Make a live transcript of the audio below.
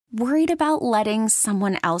Worried about letting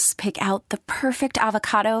someone else pick out the perfect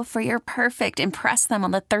avocado for your perfect impress them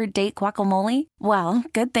on the third date guacamole? Well,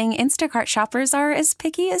 good thing Instacart shoppers are as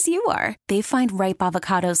picky as you are. They find ripe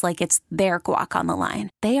avocados like it's their guac on the line.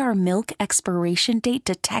 They are milk expiration date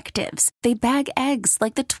detectives. They bag eggs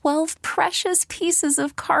like the 12 precious pieces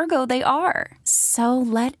of cargo they are. So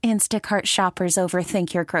let Instacart shoppers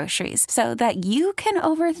overthink your groceries so that you can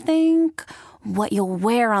overthink what you'll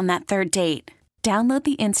wear on that third date. Download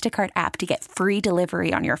the Instacart app to get free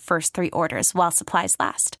delivery on your first 3 orders while supplies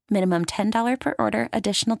last. Minimum $10 per order.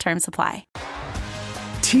 Additional terms apply.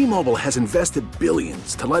 T-Mobile has invested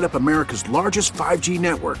billions to light up America's largest 5G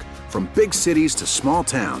network, from big cities to small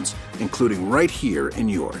towns, including right here in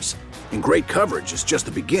yours. And great coverage is just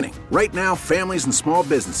the beginning. Right now, families and small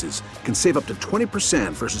businesses can save up to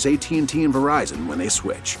 20% versus AT&T and Verizon when they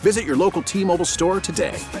switch. Visit your local T-Mobile store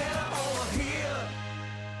today.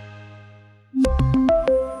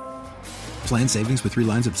 Plan savings with 3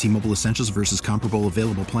 lines of T-Mobile Essentials versus comparable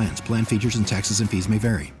available plans. Plan features and taxes and fees may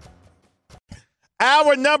vary.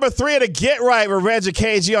 Hour number 3 of the Get Right with Reggie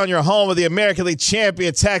KG on your home of the American League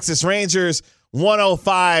champion Texas Rangers.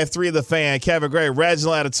 105.3 The Fan. Kevin Gray,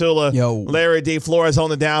 Reginald Atatula, Larry D. Flores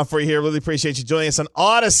holding it down for you here. Really appreciate you joining us on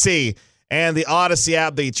Odyssey and the Odyssey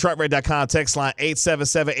app, the truckrate.com text line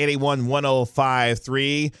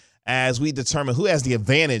 877-881-1053 as we determine who has the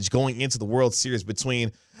advantage going into the World Series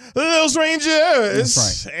between those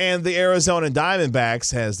Rangers and the Arizona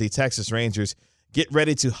Diamondbacks as the Texas Rangers get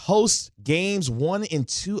ready to host games 1 and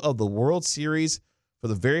 2 of the World Series for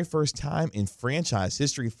the very first time in franchise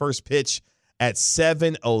history. First pitch at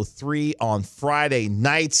 7:03 on Friday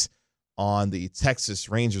night on the Texas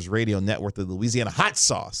Rangers Radio Network, the Louisiana Hot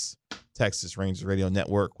Sauce Texas Rangers Radio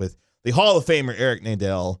Network, with the Hall of Famer Eric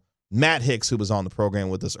Nadel, Matt Hicks, who was on the program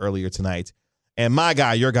with us earlier tonight, and my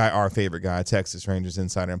guy, your guy, our favorite guy, Texas Rangers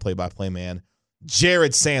insider and play-by-play man,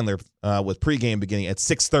 Jared Sandler, with pregame beginning at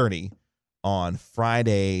 6:30 on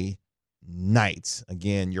Friday night.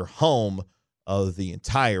 Again, your home of the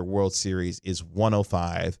entire World Series is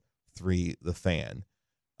 105.3 The Fan.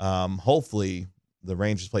 Hopefully, the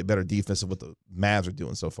Rangers play better defense than what the Mavs are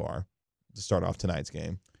doing so far to start off tonight's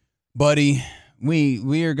game. Buddy,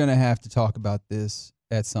 we are going to have to talk about this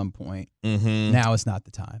at some point. Now is not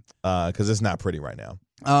the time. Because it's not pretty right now.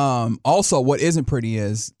 Also, what isn't pretty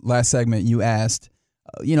is, last segment you asked,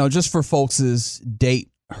 just for folks' date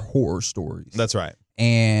horror stories. That's right.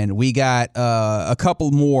 And we got a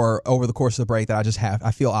couple more over the course of the break that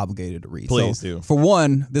I feel obligated to read. Please do. For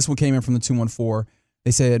one, this one came in from the 214.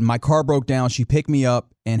 They said, my car broke down. She picked me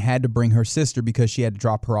up and had to bring her sister because she had to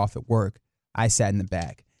drop her off at work. I sat in the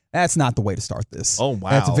back. That's not the way to start this. Oh, wow.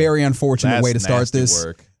 That's a very unfortunate way to start this.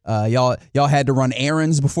 Work. Y'all had to run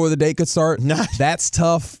errands before the date could start. That's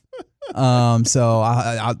tough. So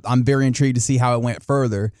I'm very intrigued to see how it went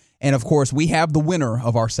further. And, of course, we have the winner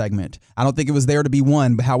of our segment. I don't think it was there to be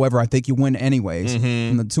won, but, however, I think you win anyways.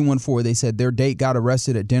 From the 214, they said their date got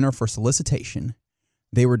arrested at dinner for solicitation.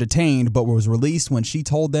 They were detained but was released when she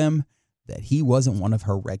told them that he wasn't one of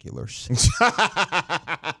her regulars.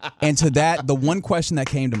 And to that, the one question that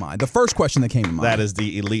came to mind, the first question that came to mind. That is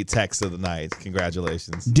the elite text of the night.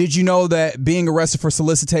 Congratulations. Did you know that being arrested for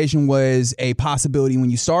solicitation was a possibility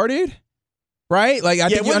when you started? Right? Like, I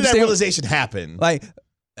think you when did understand that realization happen? Like,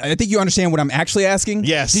 I think you understand what I'm actually asking.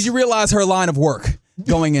 Yes. Did you realize her line of work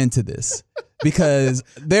going into this? Because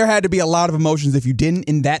there had to be a lot of emotions if you didn't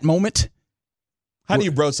in that moment. How do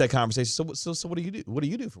you broach that conversation? So what do you do? What do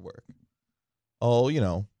you do for work? Oh,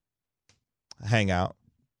 hang out.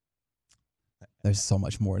 There's so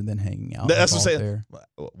much more than hanging out. That's what I'm saying.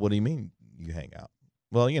 What do you mean you hang out?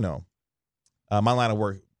 Well, my line of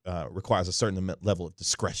work requires a certain level of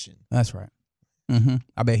discretion. That's right.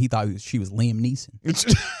 I bet he thought she was Liam Neeson.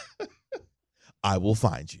 I will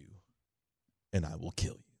find you, and I will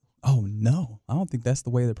kill you. Oh, no. I don't think that's the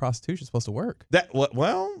way that prostitution is supposed to work. What?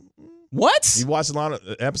 You watched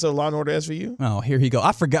the episode of Law & Order SVU? Oh, here he go.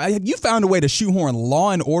 I forgot. You found a way to shoehorn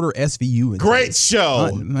Law & Order SVU. Great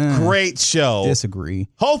show. Great show. Disagree.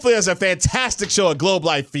 Hopefully there's a fantastic show at Globe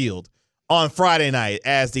Life Field on Friday night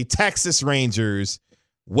as the Texas Rangers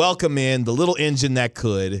welcome in the little engine that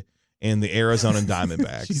could in the Arizona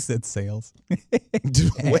Diamondbacks. She said sales.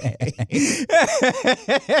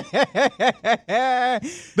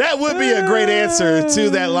 That would be a great answer to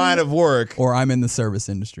that line of work. Or I'm in the service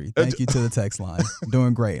industry. Thank you to the text line.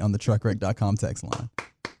 Doing great on the truckwreck.com text line.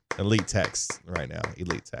 Elite text right now.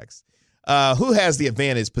 Elite text. Who has the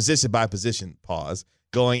advantage position by position,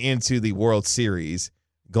 going into the World Series,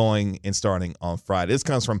 going and starting on Friday? This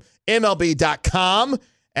comes from MLB.com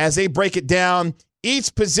as they break it down.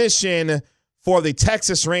 Each position for the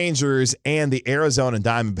Texas Rangers and the Arizona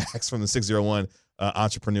Diamondbacks from the 601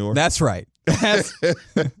 Entrepreneur. That's right. This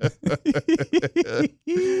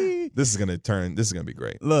is gonna be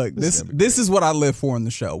great. Look, this is what I live for in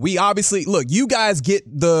the show. We obviously you guys get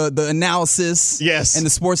the analysis, yes, and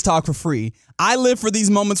the sports talk for free. I live for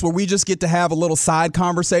these moments where we just get to have a little side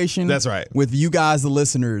conversation. That's right. With you guys, the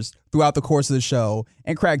listeners, throughout the course of the show,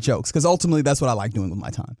 and crack jokes, because ultimately that's what I like doing with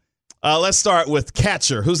my time. Let's start with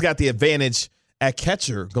catcher. Who's got the advantage at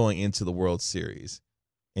catcher going into the World Series,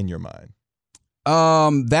 in your mind?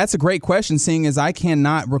 That's a great question, seeing as I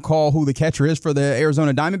cannot recall who the catcher is for the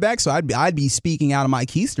Arizona Diamondbacks, so I'd be speaking out of my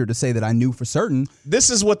keister to say that I knew for certain. This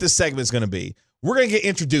is what this segment is going to be. We're going to get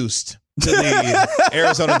introduced to the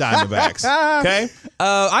Arizona Diamondbacks. Okay?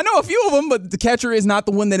 I know a few of them, but the catcher is not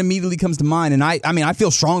the one that immediately comes to mind. And I feel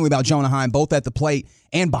strongly about Jonah Heim, both at the plate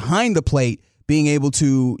and behind the plate, being able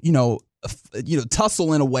to,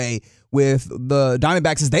 tussle in a way with the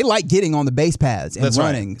Diamondbacks, is they like getting on the base paths and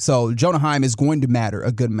running. Right. So Jonah Heim is going to matter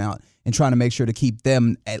a good amount in trying to make sure to keep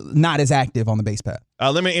them not as active on the base path.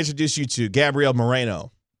 Let me introduce you to Gabriel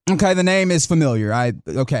Moreno. Okay, the name is familiar.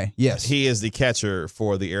 Yes. He is the catcher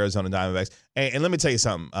for the Arizona Diamondbacks. And let me tell you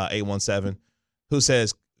something, 817, who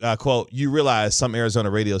says, quote, "You realize some Arizona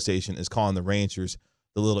radio station is calling the Rangers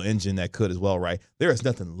the little engine that could as well, right? There is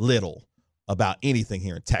nothing little about anything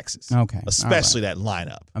here in Texas. Okay. Especially that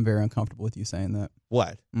lineup." I'm very uncomfortable with you saying that.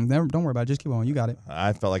 What? Don't worry about it. Just keep on. You got it.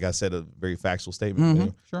 I felt like I said a very factual statement. Mm-hmm.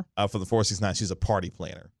 Sure. For the 469, she's a party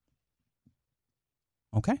planner.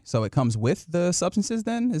 Okay. So it comes with the substances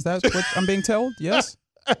then? Is that what I'm being told? Yes?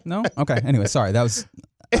 No? Okay. Anyway, sorry. That was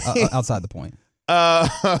outside the point.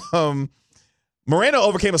 Moreno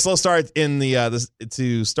overcame a slow start in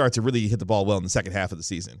to start to really hit the ball well in the second half of the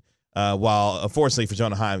season. While, unfortunately for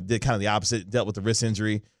Jonah Heim, did kind of the opposite, dealt with the wrist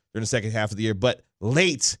injury during the second half of the year, but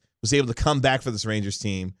late was able to come back for this Rangers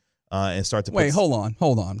team and start to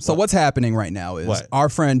hold on. So what's happening right now is our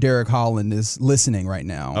friend Derek Holland is listening right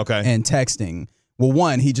now and texting. Well,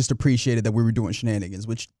 one, he just appreciated that we were doing shenanigans,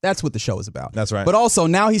 which that's what the show is about. That's right. But also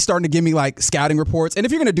now he's starting to give me like scouting reports. And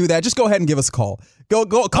if you're going to do that, just go ahead and give us a call. Go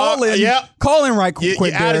call in. Yep. Call in right quick, you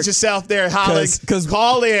added yourself there, Holland. Because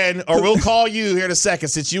call in, or we'll call you here in a second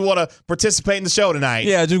since you want to participate in the show tonight.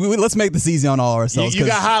 Yeah, let's make this easy on all ourselves. You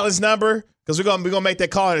got Holland's number? Because we're gonna make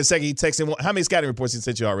that call in a second. He texted him. How many scouting reports he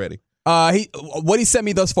sent you already? What he sent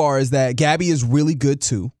me thus far is that Gabby is really good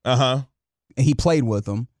too. And he played with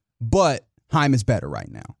him, but Heim is better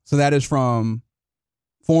right now. So that is from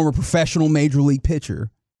former professional major league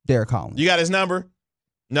pitcher Derek Holland. You got his number?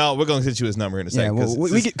 No, we're going to hit you his number in a second. Yeah,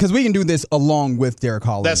 because we can do this along with Derek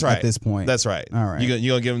Holland. That's right. At this point. That's right. All right. You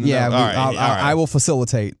gonna give him the number? All right. I will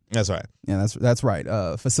facilitate. That's right. Yeah, that's right.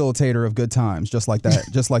 Facilitator of good times, just like that.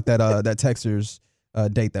 Just like that. That Texter's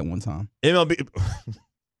date that one time.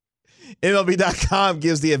 MLB.com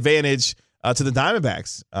gives the advantage to the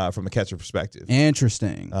Diamondbacks from a catcher perspective.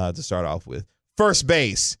 Interesting. To start off with. First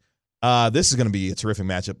base. This is going to be a terrific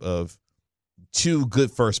matchup of two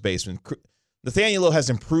good first basemen. Nathaniel Lowe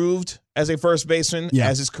has improved as a first baseman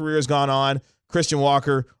as his career has gone on. Christian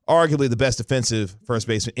Walker, arguably the best defensive first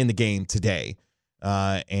baseman in the game today,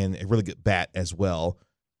 and a really good bat as well.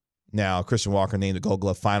 Now, Christian Walker named a Gold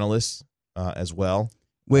Glove finalist as well.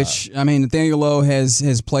 Which, Nathaniel Lowe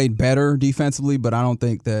has played better defensively, but I don't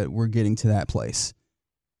think that we're getting to that place.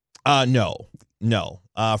 No.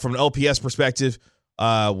 From an OPS perspective,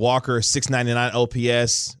 Walker, 699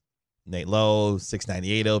 OPS. Nate Lowe,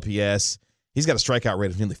 698 OPS. He's got a strikeout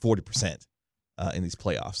rate of nearly 40% in these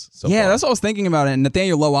playoffs. So far. That's what I was thinking about it. And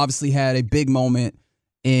Nathaniel Lowe obviously had a big moment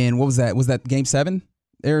in, what was that? Was that Game 7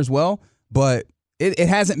 there as well? But it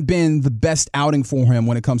hasn't been the best outing for him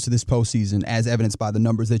when it comes to this postseason, as evidenced by the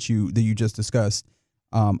numbers that you just discussed.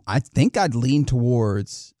 I think I'd lean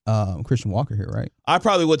towards Christian Walker here, right? I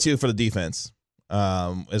probably would too for the defense,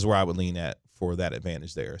 is where I would lean at for that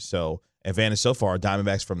advantage there. So advantage so far,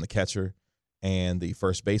 Diamondbacks from the catcher and the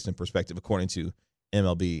first baseman perspective, according to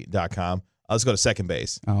MLB.com. Let's go to second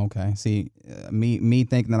base. Oh, okay. See, me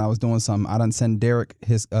thinking that I was doing something, I done send Derek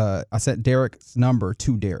I sent Derek's number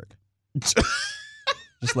to Derek.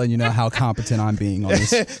 Just letting you know how competent I'm being on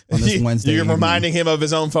this Wednesday. You're reminding him of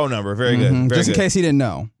his own phone number. Very good. Very Just in good. case he didn't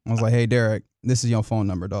know. I was like, hey, Derek, this is your phone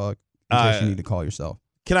number, dog. In case you need to call yourself.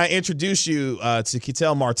 Can I introduce you to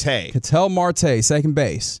Ketel Marte? Ketel Marte, second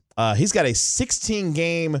base. He's got a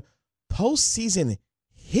 16-game postseason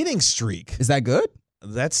hitting streak. Is that good?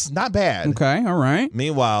 That's not bad. Okay, all right.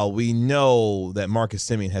 Meanwhile, we know that Marcus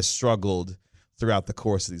Semien has struggled throughout the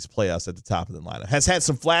course of these playoffs at the top of the lineup. Has had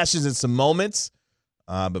some flashes and some moments,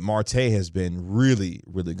 But Marte has been really,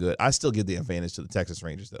 really good. I still give the advantage to the Texas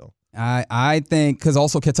Rangers, though. I think because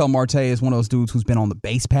also Ketel Marte is one of those dudes who's been on the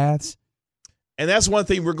base paths. And that's one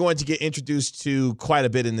thing we're going to get introduced to quite a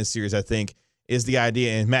bit in this series, I think, is the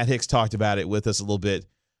idea, and Matt Hicks talked about it with us a little bit.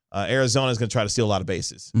 Arizona is going to try to steal a lot of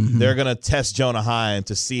bases. Mm-hmm. They're going to test Jonah Heim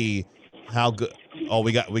to see how good. Oh,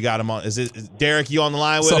 we got him on. Is Derek? You on the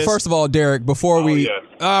line with us? So first of all, Derek, before we. Yeah.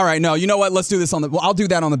 All right, no, you know what? Let's do this I'll do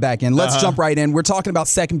that on the back end. Let's jump right in. We're talking about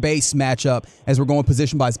second base matchup as we're going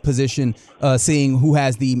position by position, seeing who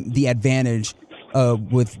has the advantage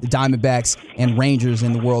with Diamondbacks and Rangers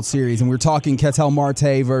in the World Series, and we're talking Ketel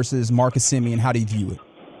Marte versus Marcus Semien. How do you view it?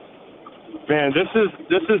 Man, this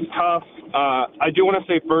is tough. I do want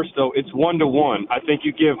to say first, though, it's 1-1. I think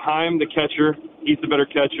you give Heim the catcher. He's the better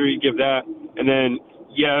catcher. You give that. And then,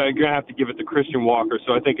 yeah, you're going to have to give it to Christian Walker.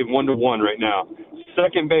 So I think it's 1-1 right now.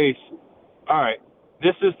 Second base, all right,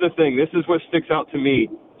 this is the thing. This is what sticks out to me.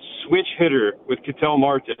 Switch hitter with Ketel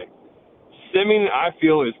Marte. Semien, I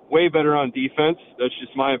feel, is way better on defense. That's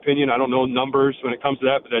just my opinion. I don't know numbers when it comes to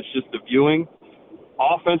that, but that's just the viewing.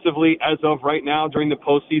 Offensively, as of right now during the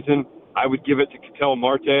postseason, I would give it to Ketel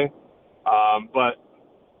Marte. But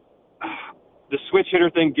the switch hitter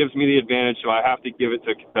thing gives me the advantage, so I have to give it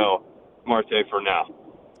to Ketel Marte for now.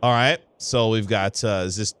 All right. So we've got,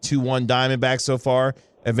 is this 2-1 Diamondbacks so far,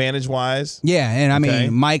 advantage-wise? Yeah, and I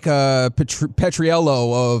mean, Mike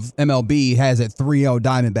Petriello of MLB has it 3-0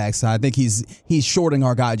 Diamondbacks. So I think he's shorting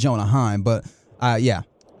our guy Jonah Heim, but yeah.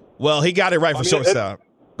 Well, he got it right for shortstop.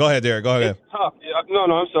 Go ahead, Derek. Go ahead. It's tough. No,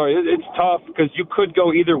 I'm sorry. It's tough because you could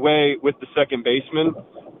go either way with the second baseman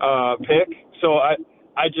pick. So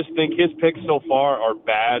I just think his picks so far are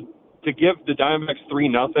bad. To give the Diamondbacks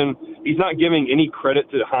 3-0, he's not giving any credit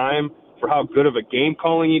to Heim for how good of a game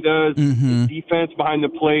calling he does, his defense behind the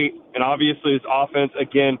plate, and obviously his offense.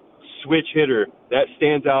 Again, switch hitter. That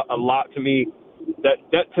stands out a lot to me.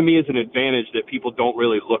 That to me is an advantage that people don't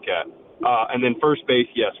really look at. And then first base,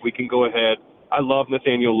 yes, we can go ahead. I love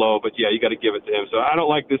Nathaniel Lowe, but yeah, you got to give it to him. So I don't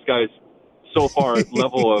like this guy's so far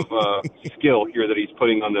level of skill here that he's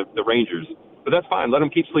putting on the Rangers. But that's fine. Let him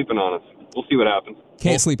keep sleeping on us. We'll see what happens.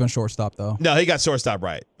 Can't sleep on shortstop, though. No, he got shortstop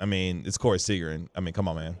right. I mean, it's Corey Seager. And I mean, come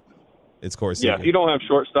on, man. It's Corey Seager. Yeah, if you don't have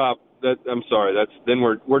shortstop, I'm sorry. Then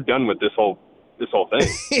we're done with this whole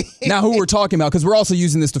thing. Now, who we're talking about, because we're also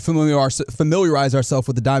using this to familiarize ourselves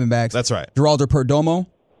with the Diamondbacks. That's right. Geraldo Perdomo.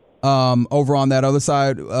 Over on that other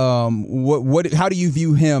side, how do you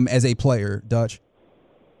view him as a player, Dutch?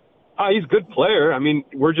 He's a good player. I mean,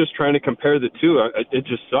 we're just trying to compare the two. It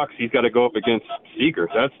just sucks. He's got to go up against Seager.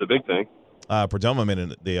 That's the big thing. Perdomo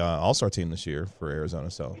made the All-Star team this year for Arizona.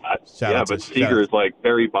 So Seager is like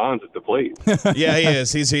Barry Bonds at the plate. Yeah, he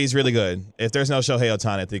is. He's really good. If there's no Shohei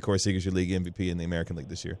Ohtani, I think Corey Seager's your league MVP in the American League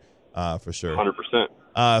this year, for sure.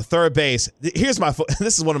 100%. Third base. Here's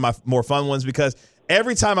this is one of my more fun ones because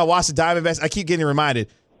every time I watch the Diamondbacks, I keep getting reminded,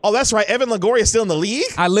 oh, that's right, Evan Longoria is still in the league?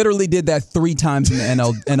 I literally did that 3 times in the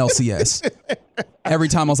NLCS. Every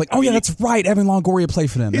time I was like, oh, yeah, that's right. Evan Longoria played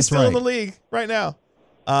for them. He's still in the league right now.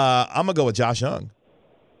 I'm going to go with Josh Young.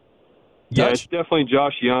 Yeah, Dutch? It's definitely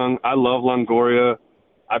Josh Young. I love Longoria.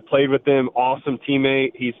 I played with him. Awesome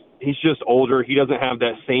teammate. He's just older. He doesn't have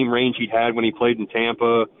that same range he had when he played in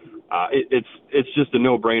Tampa. It's just a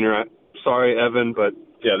no-brainer. Sorry, Evan, but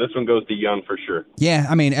yeah, this one goes to Young for sure. Yeah,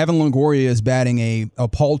 I mean, Evan Longoria is batting a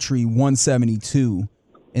paltry 172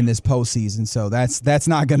 in this postseason, so that's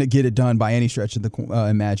not going to get it done by any stretch of the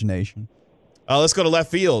imagination. Let's go to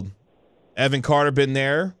left field. Evan Carter been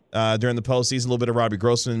there during the postseason. A little bit of Robbie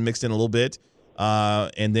Grossman mixed in a little bit.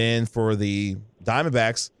 And then for the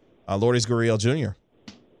Diamondbacks, Lourdes Gurriel Jr.,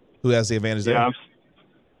 who has the advantage there. Yeah,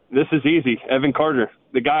 this is easy. Evan Carter.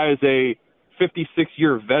 The guy is a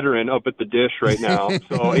 56-year veteran up at the dish right now.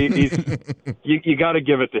 So you got to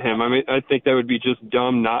give it to him. I mean, I think that would be just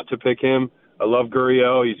dumb not to pick him. I love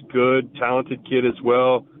Gurriel. He's good, talented kid as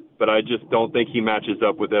well, but I just don't think he matches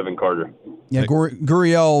up with Evan Carter. Yeah,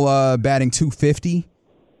 Gurriel batting 250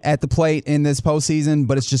 at the plate in this postseason,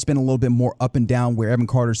 but it's just been a little bit more up and down where Evan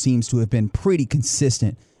Carter seems to have been pretty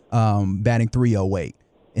consistent, batting 308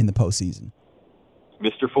 in the postseason.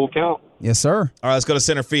 Mr. Full Count. Yes, sir. All right, let's go to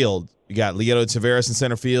center field. You got Leody Taveras in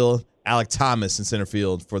center field, Alek Thomas in center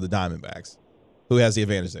field for the Diamondbacks. Who has the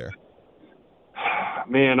advantage there?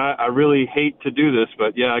 Man, I really hate to do this,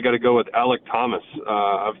 but yeah, I got to go with Alek Thomas.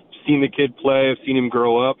 I've seen the kid play. I've seen him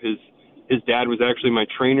grow up. His dad was actually my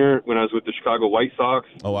trainer when I was with the Chicago White Sox.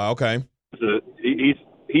 Oh, wow, okay.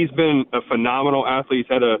 He's been a phenomenal athlete.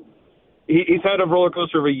 He's had a roller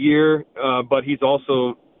coaster of a year, but he's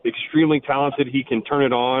also extremely talented. He can turn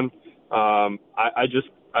it on.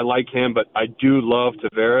 I like him, but I do love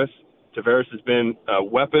Taveras. Taveras has been a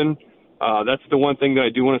weapon. That's the one thing that I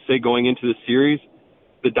do want to say going into the series.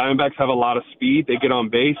 The Diamondbacks have a lot of speed. They get on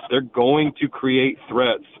base. They're going to create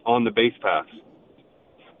threats on the base paths.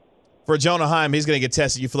 For Jonah Heim, he's going to get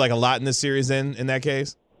tested, you feel like, a lot in this series in that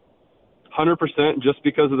case? 100%, just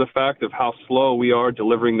because of the fact of how slow we are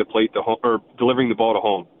delivering the plate to home, or delivering the ball to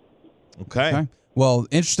home. Okay. Well,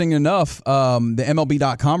 interesting enough, the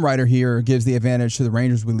MLB.com writer here gives the advantage to the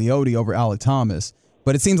Rangers with Leote over Alek Thomas.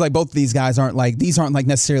 But it seems like both of these guys aren't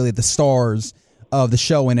necessarily the stars of the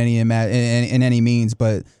show in any means.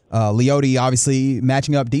 But Leote obviously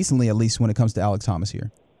matching up decently, at least when it comes to Alek Thomas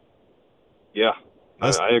here. Yeah,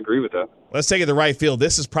 I agree with that. Let's take it to right field.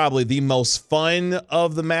 This is probably the most fun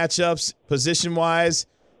of the matchups position-wise.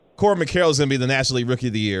 Kornegay is going to be the National League Rookie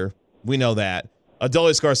of the Year. We know that.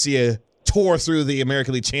 Adolis Garcia tore through the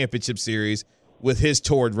American League Championship Series with his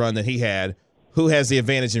torrid run that he had. Who has the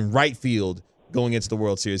advantage in right field going into the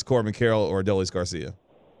World Series, Kornegay or Adolis Garcia?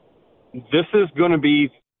 This is going to be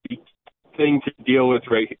the thing to deal with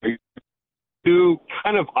right here. Two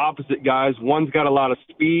kind of opposite guys. One's got a lot of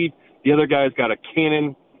speed. The other guy's got a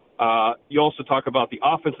cannon. You also talk about the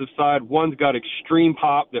offensive side. One's got extreme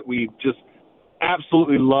pop that we just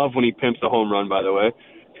absolutely love when he pimps a home run, by the way.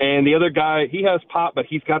 And the other guy, he has pop, but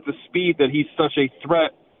he's got the speed that he's such a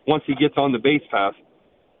threat once he gets on the base path.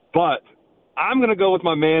 But I'm going to go with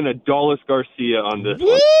my man Adolis Garcia on this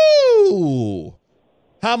one. Woo!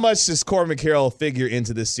 How much does Kornegay figure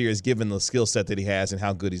into this series given the skill set that he has and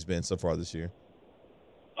how good he's been so far this year?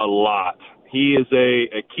 A lot. He is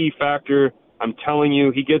a key factor. I'm telling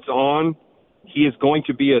you, he gets on, he is going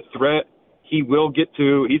to be a threat. He's going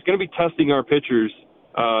to be testing our pitchers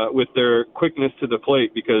with their quickness to the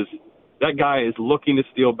plate because that guy is looking to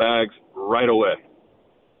steal bags right away.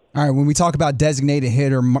 All right, when we talk about designated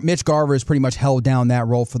hitter, Mitch Garver has pretty much held down that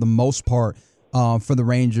role for the most part for the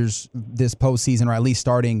Rangers this postseason, or at least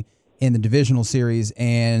starting in the divisional series,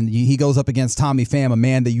 and he goes up against Tommy Pham, a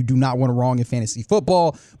man that you do not want to wrong in fantasy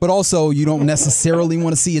football, but also you don't necessarily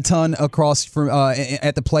want to see a ton across from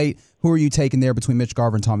at the plate. Who are you taking there between Mitch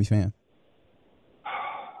Garver and Tommy Pham?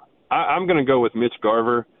 I'm going to go with Mitch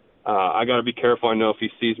Garver. I got to be careful. I know if he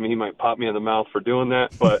sees me, he might pop me in the mouth for doing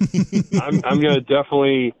that, but I'm going to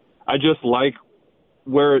definitely – I just like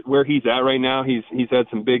where he's at right now. He's had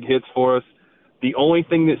some big hits for us. The only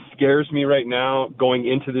thing that scares me right now going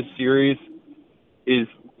into this series is,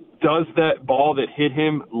 does that ball that hit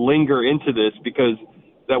him linger into this? Because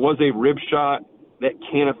that was a rib shot that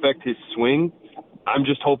can affect his swing. I'm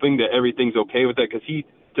just hoping that everything's okay with that because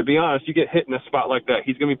to be honest, you get hit in a spot like that,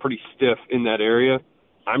 he's going to be pretty stiff in that area.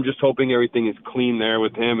 I'm just hoping everything is clean there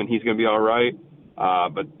with him and he's going to be all right.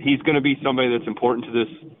 But he's going to be somebody that's important to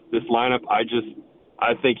this lineup.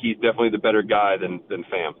 I think he's definitely the better guy than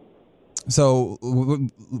Pham. So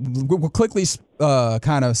we'll quickly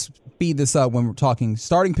kind of speed this up when we're talking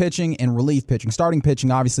starting pitching and relief pitching. Starting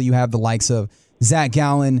pitching, obviously, you have the likes of Zach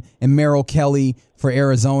Gallen and Merrill Kelly for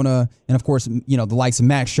Arizona, and of course, the likes of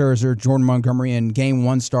Max Scherzer, Jordan Montgomery, and Game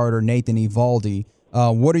 1 starter Nathan Eovaldi.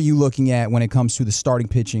 What are you looking at when it comes to the starting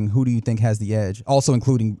pitching? Who do you think has the edge? Also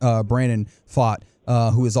including Brandon Pfaadt,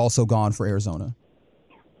 who is also gone for Arizona.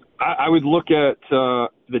 I would look at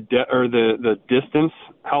the distance,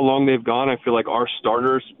 how long they've gone. I feel like our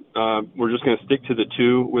starters, we're just going to stick to the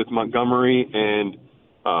two with Montgomery and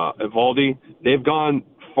Eovaldi. They've gone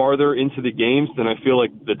farther into the games than I feel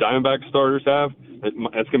like the Diamondback starters have. That's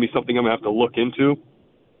going to be something I'm going to have to look into.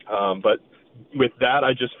 But with that,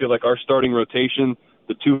 I just feel like our starting rotation,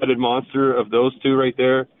 the two-headed monster of those two right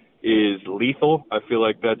there, is lethal. I feel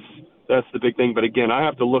like that's the big thing. But again, I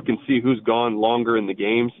have to look and see who's gone longer in the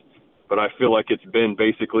games. But I feel like it's been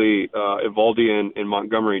basically Eovaldi and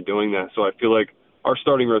Montgomery doing that. So I feel like our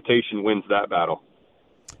starting rotation wins that battle.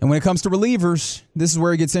 And when it comes to relievers, this is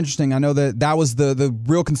where it gets interesting. I know that was the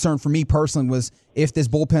real concern for me personally, was if this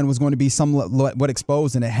bullpen was going to be somewhat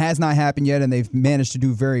exposed, and it has not happened yet, and they've managed to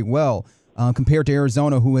do very well compared to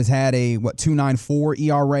Arizona, who has had a 2.94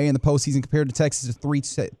 ERA in the postseason compared to Texas'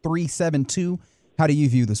 3.72. How do you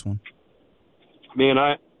view this one? Man,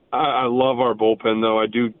 I love our bullpen, though.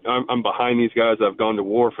 I'm behind these guys. I've gone to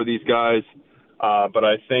war for these guys. But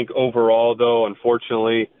I think overall, though,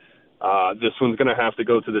 unfortunately, this one's going to have to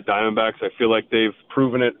go to the Diamondbacks. I feel like they've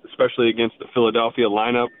proven it, especially against the Philadelphia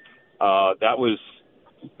lineup. That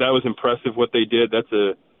was impressive what they did. That's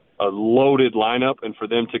a loaded lineup, and for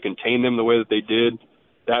them to contain them the way that they did,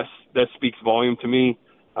 that speaks volume to me.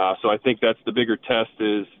 So I think that's the bigger test,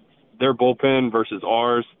 is their bullpen versus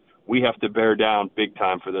ours. We have to bear down big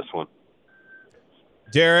time for this one.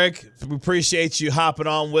 Derek, we appreciate you hopping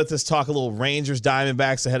on with us, talk a little Rangers,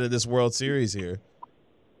 Diamondbacks ahead of this World Series here.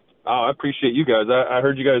 Oh, I appreciate you guys. I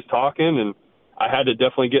heard you guys talking, and I had to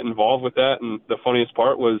definitely get involved with that. And the funniest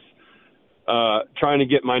part was trying to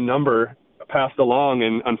get my number passed along,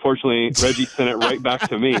 and unfortunately, Reggie sent it right back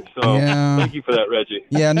to me. So Thank you for that, Reggie.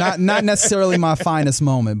 Yeah, not necessarily my finest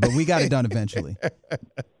moment, but we got it done eventually.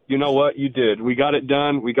 You know what? You did. We got it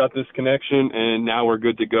done. We got this connection, and now we're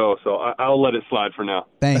good to go. So I'll let it slide for now.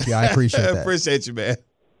 Thank you. I appreciate that. Appreciate you, man.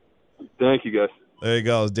 Thank you, guys. There you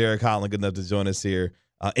go. Derek Holland, good enough to join us here.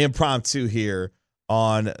 Impromptu here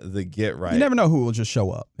on the Get Right. You never know who will just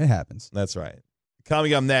show up. It happens. That's right.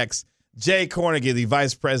 Coming up next, Jay Kornegay, the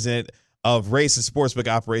Vice President of Race and Sportsbook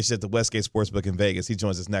Operations at the Westgate Sportsbook in Vegas. He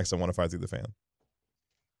joins us next on 105 Through the Fan.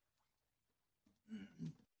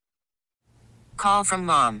 Call from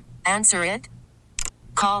mom. Answer it.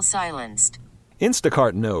 Call silenced.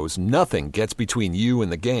 Instacart knows nothing gets between you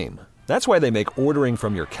and the game. That's why they make ordering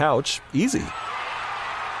from your couch easy.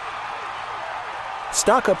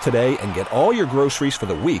 Stock up today and get all your groceries for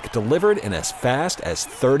the week delivered in as fast as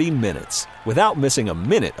 30 minutes without missing a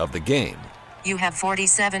minute of the game. You have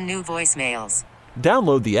 47 new voicemails.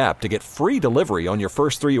 Download the app to get free delivery on your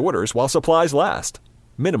first 3 orders while supplies last.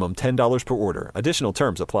 Minimum $10 per order. Additional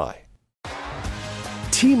terms apply.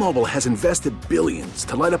 T-Mobile has invested billions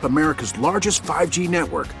to light up America's largest 5G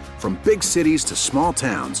network, from big cities to small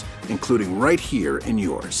towns, including right here in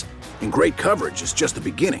yours. And great coverage is just the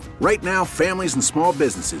beginning. Right now, families and small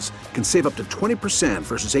businesses can save up to 20%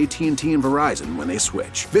 versus AT&T and Verizon when they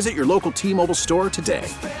switch. Visit your local T-Mobile store today.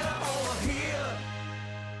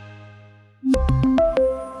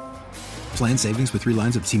 Plan savings with 3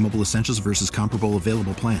 lines of T-Mobile Essentials versus comparable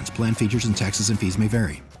available plans. Plan features and taxes and fees may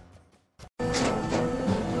vary.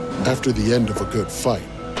 After the end of a good fight,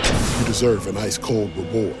 you deserve an ice-cold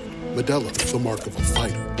reward. Modelo is the mark of a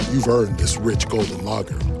fighter. You've earned this rich golden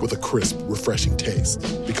lager with a crisp, refreshing taste.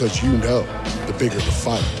 Because you know, the bigger the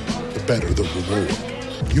fight, the better the reward.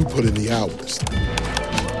 You put in the hours,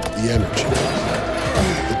 the energy,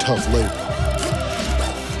 the tough labor.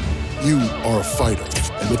 You are a fighter,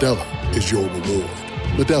 and Modelo is your reward.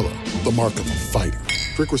 Modelo, the mark of a fighter.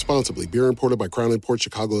 Drink responsibly. Beer imported by Crown Imports,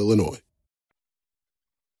 Chicago, Illinois.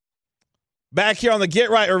 Back here on the Get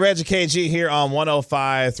Right with Reggie KG here on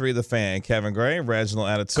 105.3 The Fan. Kevin Gray, Reginald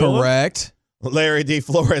Atatula. Correct. Larry D.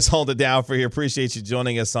 Flores holding it down for you. Appreciate you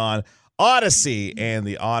joining us on Odyssey and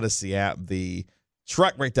the Odyssey app. The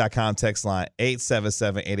truckbreak.com text line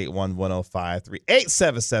 877-881-1053.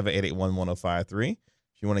 877-881-1053. If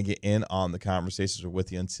you want to get in on the conversations, we're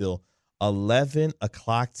with you until 11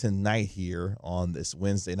 o'clock tonight here on this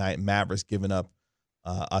Wednesday night. Mavericks giving up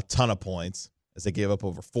a ton of points, as they gave up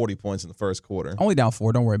over 40 points in the first quarter. Only down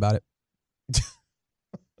 4. Don't worry about it.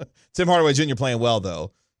 Tim Hardaway Jr. playing well,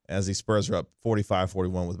 though, as the Spurs are up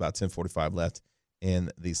 45-41 with about 10:45 left in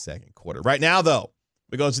the second quarter. Right now, though,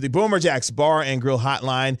 we go to the Boomer Jacks Bar and Grill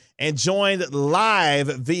Hotline and joined live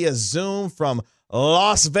via Zoom from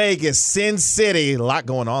Las Vegas, Sin City. A lot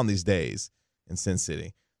going on these days in Sin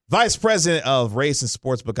City. Vice President of Race and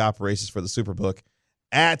Sportsbook Operations for the Superbook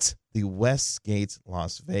at the Westgate,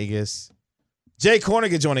 Las Vegas. Jay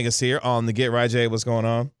Kornegay joining us here on the Get Right. Jay, what's going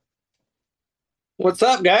on? What's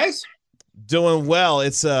up, guys? Doing well.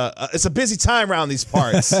 It's a busy time around these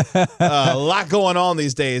parts. A lot going on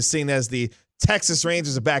these days, seeing as the Texas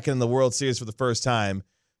Rangers are back in the World Series for the first time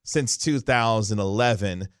since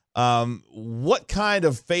 2011. What kind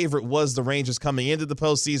of favorite was the Rangers coming into the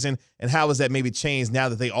postseason, and how has that maybe changed now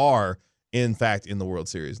that they are, in fact, in the World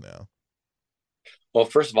Series now? Well,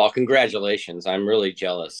 first of all, congratulations. I'm really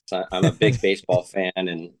jealous. I'm a big baseball fan,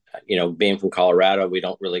 and, being from Colorado, we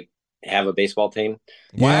don't really have a baseball team.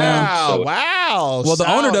 Wow. Well, the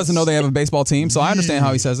owner doesn't know they have a baseball team, so I understand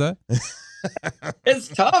how he says that. It's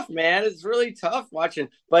tough, man. It's really tough watching.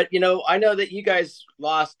 But, I know that you guys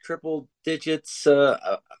lost triple digits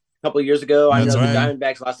a couple of years ago. I know the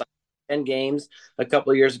Diamondbacks lost 10 games a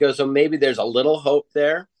couple of years ago, so maybe there's a little hope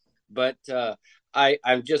there. But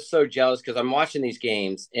I'm just so jealous because I'm watching these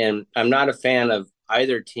games and I'm not a fan of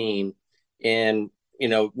either team. And,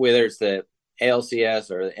 whether it's the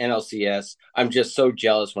ALCS or the NLCS, I'm just so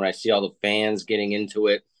jealous when I see all the fans getting into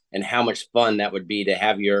it and how much fun that would be to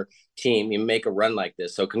have your team make a run like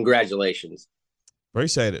this. So congratulations.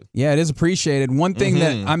 Appreciate it. Yeah, it is appreciated. One thing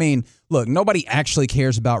that, look, nobody actually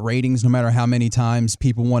cares about ratings, no matter how many times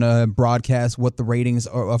people want to broadcast what the ratings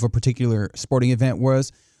of a particular sporting event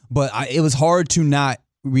was. But it was hard to not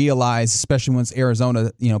realize, especially once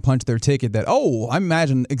Arizona, punched their ticket, that, I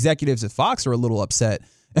imagine executives at Fox are a little upset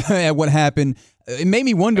at what happened. It made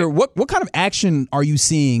me wonder what kind of action are you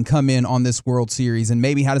seeing come in on this World Series, and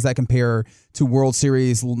maybe how does that compare to World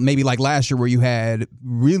Series maybe like last year where you had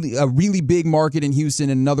a really big market in Houston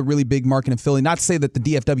and another really big market in Philly? Not to say that the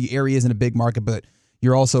DFW area isn't a big market, but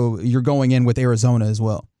you're going in with Arizona as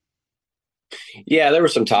well. Yeah, there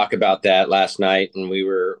was some talk about that last night, and we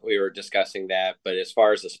were discussing that. But as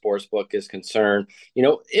far as the sports book is concerned,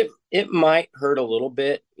 it might hurt a little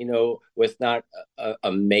bit, with not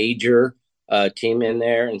a major team in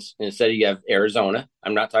there. And instead, you have Arizona.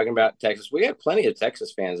 I'm not talking about Texas. We have plenty of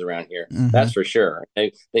Texas fans around here. Mm-hmm. That's for sure.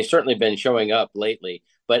 They've certainly been showing up lately.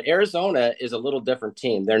 But Arizona is a little different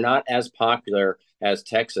team. They're not as popular as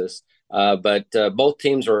Texas. But both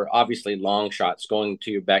teams were obviously long shots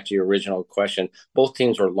back to your original question. Both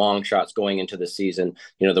teams were long shots going into the season.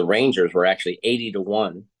 The Rangers were actually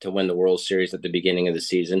 80-1 to win the World Series at the beginning of the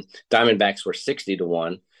season. Diamondbacks were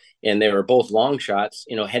 60-1, and they were both long shots,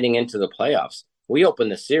 heading into the playoffs. We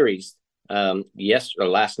opened the series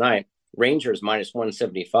last night, Rangers minus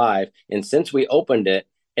 175. And since we opened it,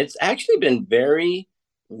 it's actually been very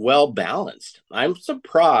well balanced. I'm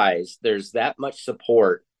surprised there's that much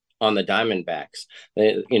support on the Diamondbacks.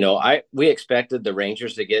 We expected the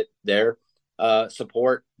Rangers to get their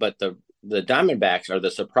support, but the Diamondbacks are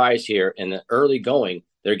the surprise here. In the early going,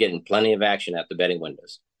 they're getting plenty of action at the betting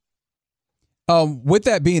windows. With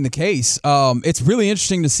that being the case, it's really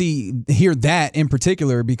interesting to hear that in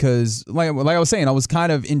particular, because like I was saying, I was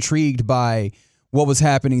kind of intrigued by what was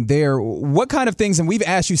happening there. What kind of things, and we've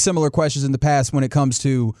asked you similar questions in the past when it comes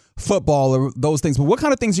to football or those things, but what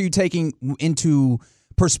kind of things are you taking into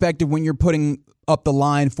perspective when you're putting up the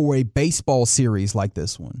line for a baseball series like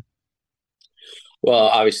this one? Well,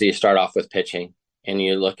 obviously you start off with pitching and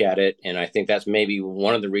you look at it, and I think that's maybe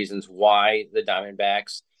one of the reasons why the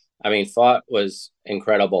Diamondbacks, Fott was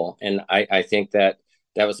incredible, and I think that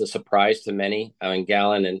was a surprise to many.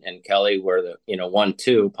 Gallen and Kelly were the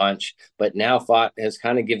 1-2 punch, but now Fott has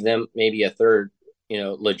kind of given them maybe a third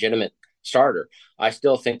legitimate starter. I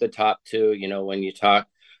still think the top two, when you talk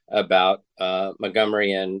about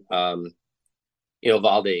Montgomery and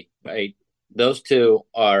Eovaldi, right? Those two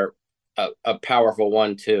are a powerful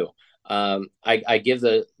 1-2. I give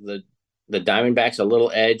the Diamondbacks a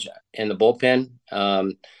little edge in the bullpen,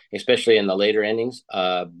 especially in the later innings.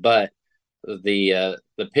 But the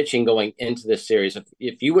pitching going into this series,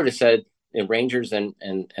 if you would have said the Rangers and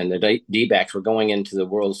the D-backs were going into the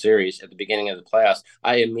World Series at the beginning of the playoffs,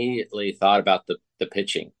 I immediately thought about the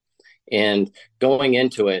pitching. And going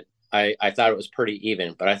into it, I thought it was pretty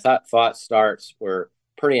even, but I thought Fott's starts were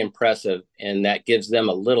pretty impressive, and that gives them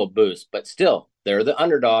a little boost. But still, they're the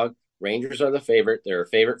underdog. Rangers are the favorite. They're a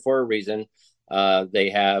favorite for a reason.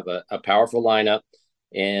 They have a powerful lineup,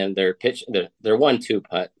 and their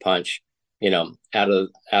 1-2 punch, out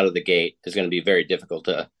of the gate is going to be very difficult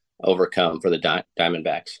to overcome for the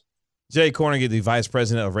Diamondbacks. Jay Kornegay, the Vice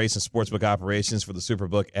President of Race and Sportsbook Operations for the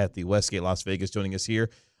Superbook at the Westgate Las Vegas, joining us here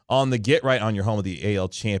on the Get Right on your home of the AL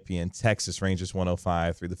champion, Texas Rangers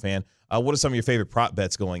 105 through the Fan. What are some of your favorite prop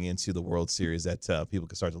bets going into the World Series that people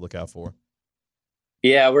can start to look out for?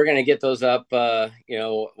 Yeah, we're going to get those up. We'll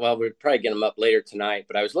probably get them up later tonight,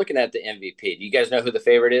 but I was looking at the MVP. Do you guys know who the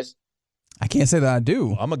favorite is? I can't say that I do.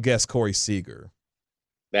 Well, I'm going to guess Corey Seager.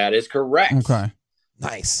 That is correct. Okay.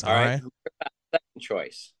 Nice. All right. Second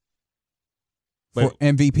choice. For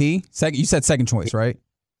MVP? You said second choice, right?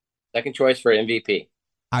 Second choice for MVP.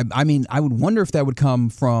 I would wonder if that would come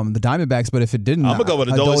from the Diamondbacks, but if it didn't, I'm going to go with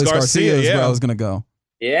Adolis Garcia. Is where I was going to go.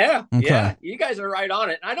 Yeah, okay. Yeah. You guys are right on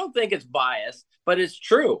it. I don't think it's biased, but it's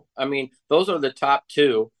true. Those are the top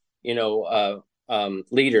two,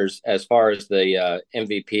 leaders as far as the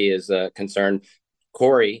MVP is concerned.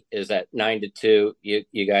 Corey is at 9-2.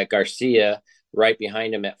 You got Garcia right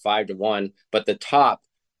behind him at 5-1, but the top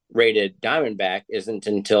rated Diamondback isn't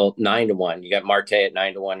until 9-1. You got Marte at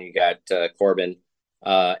 9-1. You got Corbin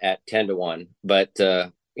at 10-1. But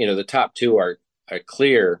the top two are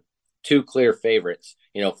two clear favorites,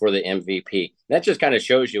 for the MVP. That just kind of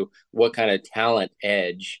shows you what kind of talent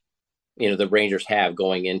edge, the Rangers have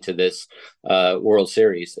going into this World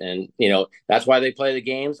Series. And, that's why they play the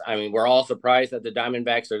games. We're all surprised that the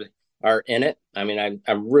Diamondbacks are in it.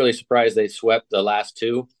 I'm really surprised they swept the last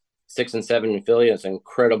two, 6 and 7 in Philly. It's an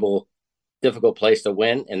incredible, difficult place to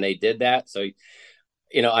win, and they did that. So,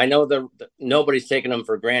 I know nobody's taking them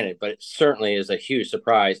for granted, but it certainly is a huge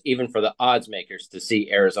surprise, even for the odds makers, to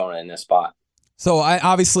see Arizona in this spot. So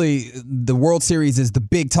obviously the World Series is the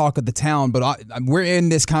big talk of the town, but we're in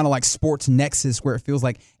this kind of like sports nexus where it feels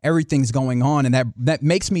like everything's going on, and that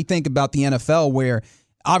makes me think about the NFL, where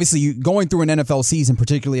obviously going through an NFL season,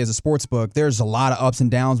 particularly as a sports book, there's a lot of ups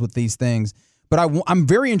and downs with these things. But I'm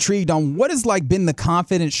very intrigued on what has been the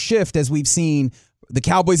confidence shift as we've seen. The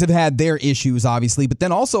Cowboys have had their issues, obviously, but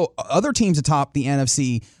then also other teams atop the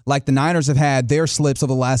NFC, like the Niners, have had their slips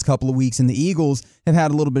over the last couple of weeks, and the Eagles have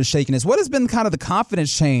had a little bit of shakiness. What has been kind of the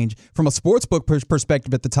confidence change from a sportsbook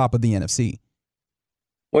perspective at the top of the NFC?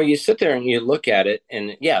 Well, you sit there and you look at it,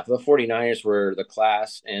 and yeah, the 49ers were the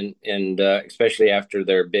class, and especially after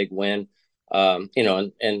their big win,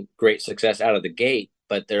 and great success out of the gate.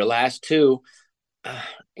 But their last two,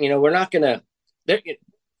 we're not going to.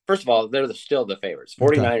 First of all, they're still the favorites.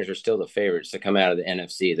 49ers are still the favorites to come out of the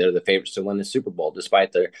NFC. They're the favorites to win the Super Bowl,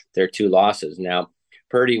 despite their two losses. Now,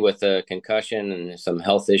 Purdy with a concussion and some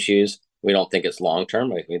health issues, we don't think it's long-term.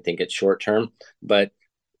 We think it's short-term. But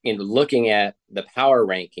looking at the power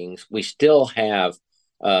rankings, we still have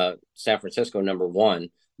San Francisco number one,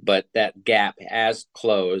 but that gap has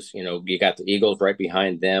closed. You got the Eagles right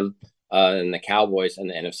behind them, and the Cowboys and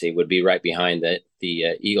the NFC would be right behind the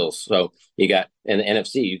Eagles. So you got in the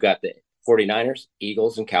NFC, you got the 49ers,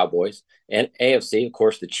 Eagles, and Cowboys. And AFC, of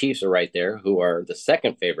course, the Chiefs are right there, who are the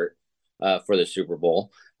second favorite for the Super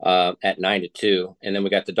Bowl at 9-2. And then we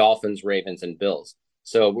got the Dolphins, Ravens, and Bills.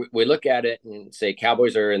 So we look at it and say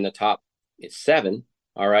Cowboys are in the top 7,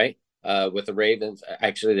 all right, with the Ravens.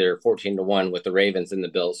 Actually, they're 14-1 with the Ravens and the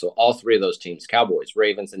Bills. So all three of those teams, Cowboys,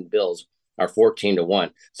 Ravens, and Bills, are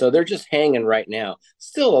 14-1. So they're just hanging right now.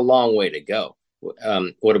 Still a long way to go.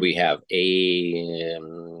 What do we have?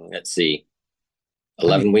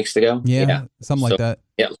 11 weeks to go? Yeah, something like that.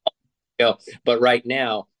 Yeah. But right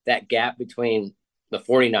now, that gap between the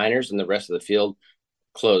 49ers and the rest of the field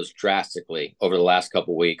closed drastically over the last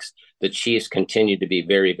couple of weeks. The Chiefs continue to be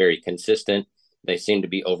very, very consistent. They seem to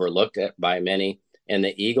be overlooked by many. And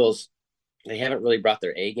the Eagles, they haven't really brought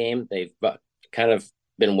their A game. They've kind of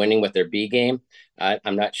been winning with their B game.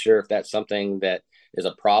 I'm not sure if that's something that is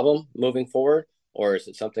a problem moving forward, or is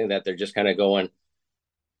it something that they're just kind of going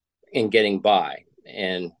and getting by.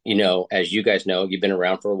 And, as you guys know, you've been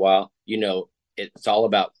around for a while, it's all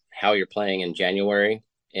about how you're playing in January.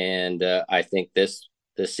 And I think this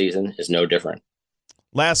season is no different.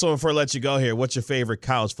 Last one before I let you go here. What's your favorite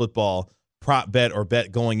college football prop bet or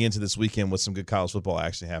bet going into this weekend with some good college football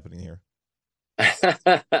action happening here?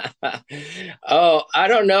 Oh, I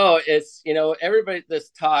don't know. It's, everybody, this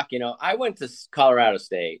talk, I went to Colorado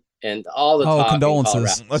State and all the talk.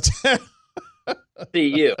 Condolences.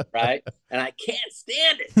 CU, right? And I can't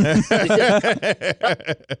stand it.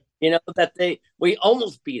 That we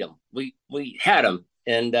almost beat them. We had them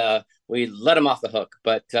and we let them off the hook.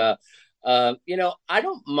 But, I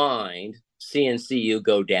don't mind seeing CU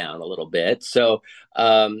go down a little bit. So,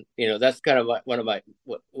 that's kind of one of my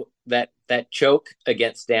that choke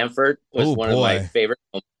against Stanford was of my favorite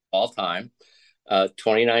moments of all time.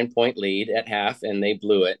 29-point lead at half, and they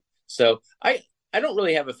blew it. So I don't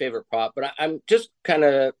really have a favorite prop, but I'm just kind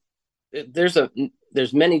of there's a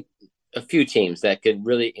few teams that could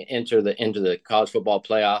really enter into the college football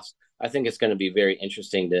playoffs. I think it's going to be very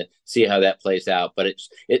interesting to see how that plays out, but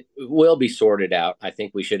it will be sorted out. I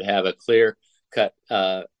think we should have a clear cut,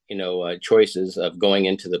 choices of going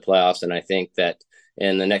into the playoffs. And I think that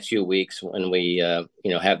in the next few weeks, when we,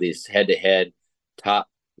 have these head-to-head top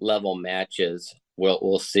level matches,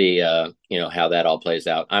 we'll see, how that all plays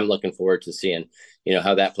out. I'm looking forward to seeing,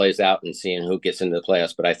 how that plays out and seeing who gets into the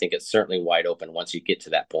playoffs. But I think it's certainly wide open once you get to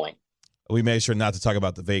that point. We made sure not to talk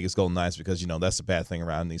about the Vegas Golden Knights because, that's a bad thing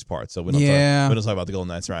around these parts. So we don't talk about the Golden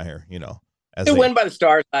Knights around here, They win by the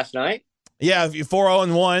Stars last night. Yeah,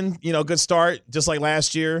 4-0-1, good start, just like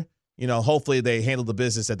last year. Hopefully they handled the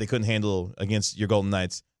business that they couldn't handle against your Golden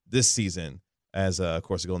Knights this season as, of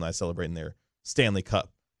course, the Golden Knights celebrating their Stanley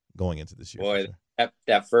Cup going into this year. Boy,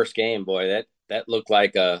 that first game, that looked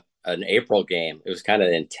like an April game. It was kind of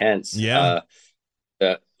intense. Yeah.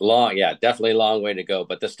 Definitely a long way to go,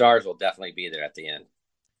 but the Stars will definitely be there at the end.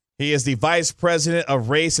 He is the Vice President of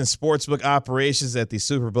Race and Sportsbook Operations at the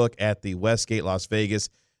Superbook at the Westgate, Las Vegas.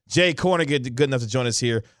 Jay Kornegay, good enough to join us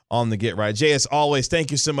here on the Get Right. Jay, as always,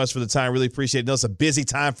 thank you so much for the time. Really appreciate it. I know it's a busy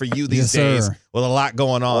time for you these days with a lot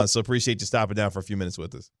going on, so appreciate you stopping down for a few minutes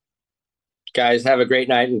with us. Guys, have a great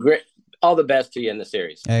night and all the best to you in the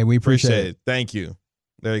series. Hey, we appreciate it. Thank you.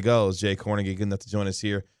 There he goes, Jay Kornegay, good enough to join us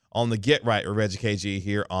here on the Get Right with Reggie KG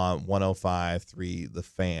here on 105.3 The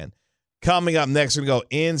Fan. Coming up next, we're going to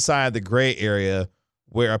go inside the gray area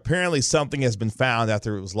where apparently something has been found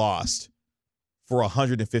after it was lost for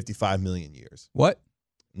 155 million years. What?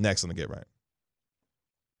 Next on the Get Right.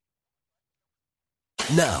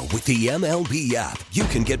 Now with the MLB app, you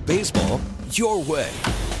can get baseball your way.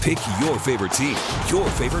 Pick your favorite team, your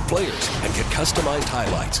favorite players, and get customized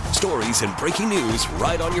highlights, stories, and breaking news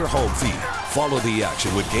right on your home feed. Follow the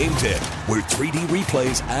action with Game Day, where 3D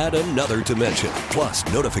replays add another dimension. Plus,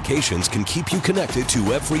 notifications can keep you connected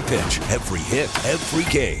to every pitch, every hit,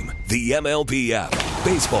 every game. The MLB app.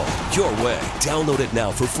 Baseball, your way. Download it now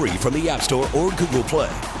for free from the App Store or Google Play.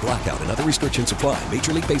 Blackout and other restrictions apply.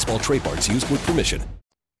 Major League Baseball trademarks used with permission.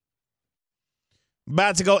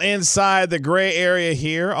 About to go inside the gray area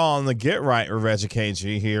here on the Get Right with Reggie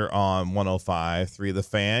KG here on 105.3 The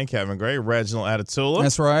Fan. Kevin Gray, Reginald Atatula.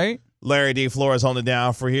 That's right. Larry D. Flores holding it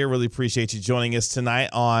down for here. Really appreciate you joining us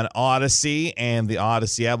tonight on Odyssey and the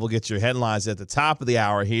Odyssey app. We'll get your headlines at the top of the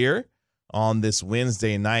hour here on this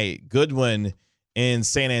Wednesday night. Good one in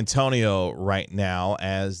San Antonio right now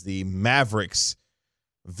as the Mavericks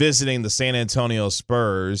visiting the San Antonio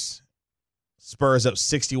Spurs. Spurs up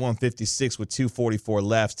 61-56 with 2:44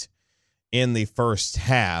 left in the first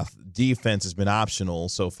half. Defense has been optional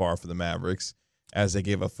so far for the Mavericks as they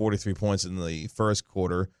gave up 43 points in the first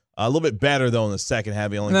quarter. A little bit better, though, in the second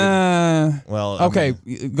half. Go ahead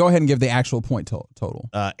and give the actual point total.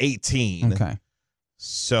 18. Okay.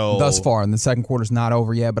 So thus far, and the second quarter's not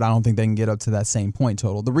over yet, but I don't think they can get up to that same point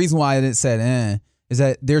total. The reason why it said is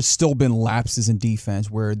that there's still been lapses in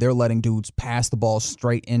defense where they're letting dudes pass the ball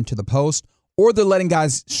straight into the post, or they're letting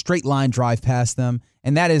guys straight line drive past them,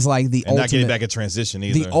 and that is like the ultimate. Not getting back in transition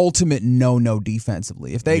either. The ultimate no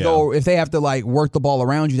defensively. If they have to like work the ball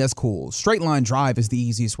around you, that's cool. Straight line drive is the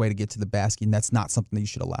easiest way to get to the basket, and that's not something that you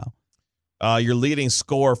should allow. Your leading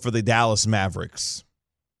scorer for the Dallas Mavericks,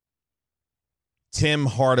 Tim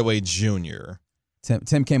Hardaway Jr.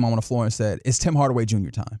 Tim came on the floor and said, "It's Tim Hardaway Jr.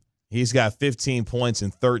 time." He's got 15 points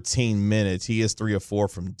in 13 minutes. He is 3 of 4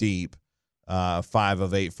 from deep, 5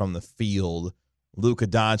 of 8 from the field. Luka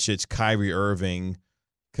Doncic, Kyrie Irving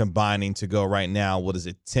combining to go right now,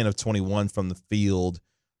 10 of 21 from the field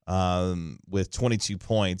with 22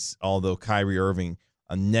 points, although Kyrie Irving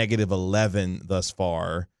a negative 11 thus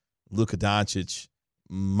far. Luka Doncic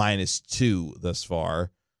 -2 thus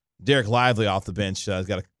far. Derek Lively off the bench has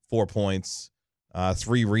got 4 points,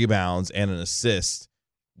 3 rebounds, and an assist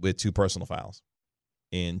with 2 personal fouls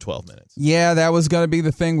in 12 minutes. Yeah, that was going to be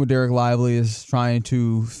the thing with Derek Lively is trying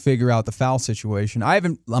to figure out the foul situation.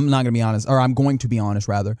 I'm going to be honest.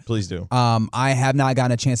 Please do. I have not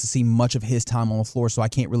gotten a chance to see much of his time on the floor, so I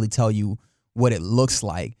can't really tell you what it looks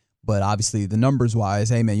like. But obviously, the numbers-wise,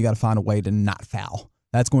 hey, man, you got to find a way to not foul.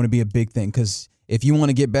 That's going to be a big thing because if you want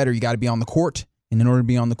to get better, you got to be on the court. And in order to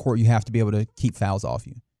be on the court, you have to be able to keep fouls off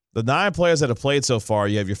you. The 9 players that have played so far,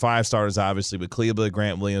 you have your 5 starters, obviously, with Cleveland,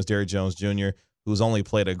 Grant Williams, Derrick Jones Jr., who's only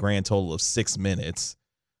played a grand total of 6 minutes.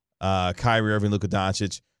 Kyrie Irving, Luka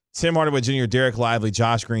Doncic, Tim Hardaway Jr., Derek Lively,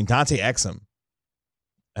 Josh Green, Dante Exum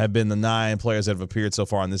have been the 9 players that have appeared so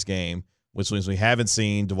far in this game, which means we haven't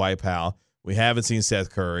seen Dwight Powell, we haven't seen Seth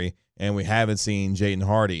Curry, and we haven't seen Jaden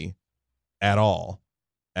Hardy at all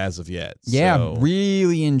as of yet. Yeah, so,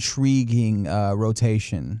 really intriguing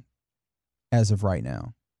rotation as of right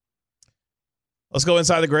now. Let's go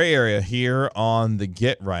inside the gray area here on the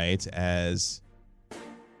Get Right as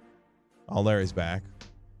Larry's back.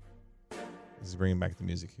 He's bringing back the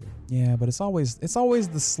music here. Yeah, but it's always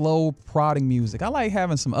the slow prodding music. I like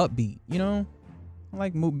having some upbeat, you know? I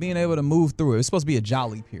like being able to move through it. It's supposed to be a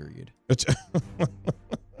jolly period.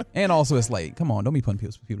 And also it's late. Come on, don't be putting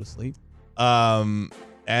people to sleep.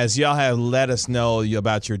 As y'all have let us know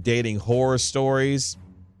about your dating horror stories,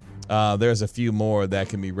 there's a few more that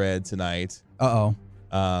can be read tonight.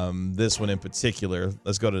 This one in particular.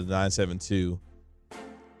 Let's go to the 972.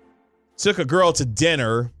 Took a girl to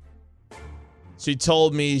dinner. She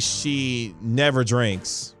told me she never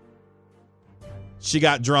drinks. She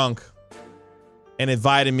got drunk and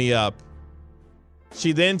invited me up.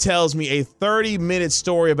 She then tells me a 30-minute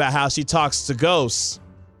story about how she talks to ghosts.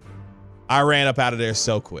 I ran up out of there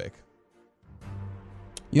so quick.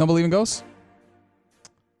 You don't believe in ghosts?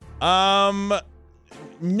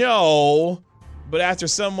 No. But after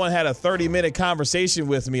someone had a 30-minute conversation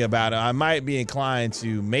with me about it, I might be inclined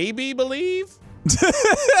to maybe believe.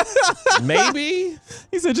 Maybe.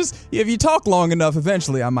 He said, just if you talk long enough,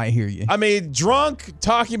 eventually I might hear you. I mean, drunk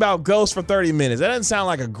talking about ghosts for 30 minutes. That doesn't sound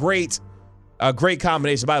like a great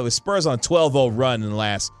combination. By the way, Spurs on a 12-0 run in the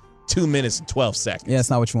last 2 minutes and 12 seconds. Yeah, that's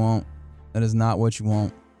not what you want. That is not what you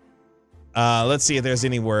want. Let's see if there's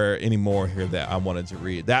any more here that I wanted to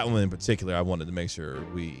read. That one in particular, I wanted to make sure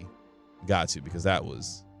we got to because that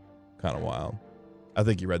was kind of wild. I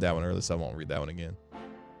think you read that one earlier, so I won't read that one again.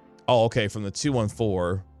 Oh, okay. From the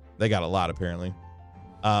 214, they got a lot apparently.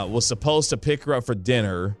 Was supposed to pick her up for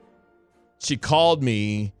dinner. She called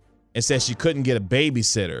me and said she couldn't get a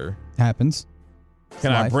babysitter. Happens.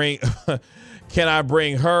 Can I bring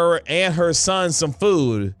her and her son some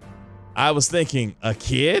food? I was thinking, a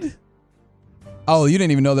kid? Oh, you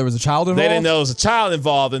didn't even know there was a child involved? They didn't know there was a child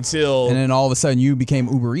involved until... And then all of a sudden you became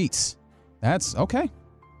Uber Eats. That's okay.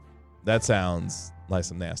 That sounds like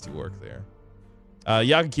some nasty work there.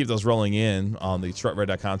 Y'all can keep those rolling in on the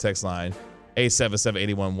truckred.com text line,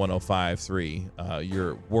 877-881-1053.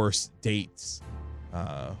 Your worst dates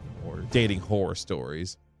or dating horror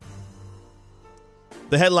stories.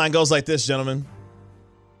 The headline goes like this, gentlemen.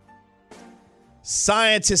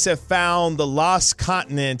 Scientists have found the lost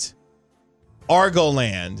continent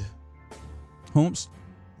Argoland. Holmes?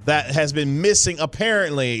 That has been missing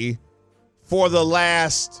apparently for the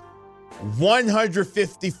last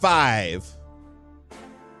 155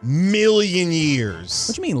 million years.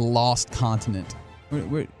 What do you mean lost continent?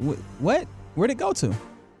 What? Where'd it go to?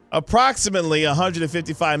 Approximately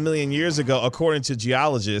 155 million years ago, according to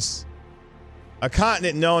geologists, a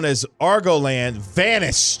continent known as Argoland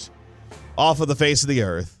vanished off of the face of the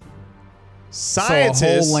earth. Scientists, so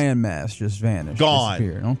a whole landmass just vanished. Gone.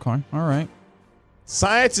 Disappeared. Okay. All right.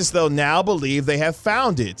 Scientists, though, now believe they have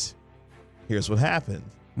found it. Here's what happened.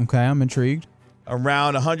 Okay, I'm intrigued.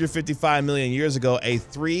 Around 155 million years ago, a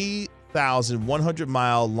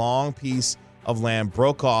 3,100-mile long piece of land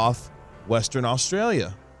broke off Western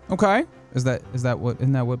Australia. Okay. Isn't that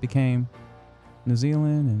what became New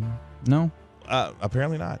Zealand? And no?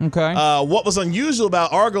 Apparently not. Okay. What was unusual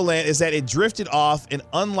about Argoland is that it drifted off, and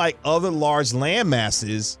unlike other large land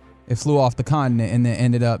masses, it flew off the continent and then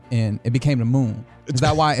ended up it became the moon. Is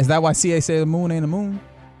that why CA said the moon ain't the moon?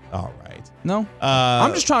 All right. No?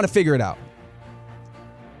 I'm just trying to figure it out.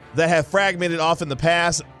 That have fragmented off in the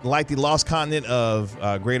past, like the lost continent of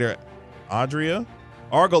Greater Adria.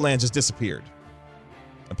 Argoland just disappeared,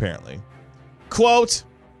 apparently. Quote,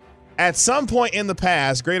 at some point in the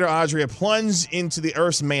past, Greater Adria plunged into the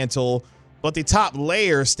Earth's mantle, but the top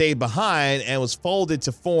layer stayed behind and was folded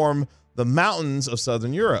to form the mountains of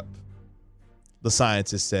Southern Europe, the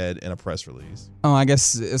scientists said in a press release. Oh, I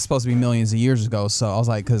guess it's supposed to be millions of years ago. So I was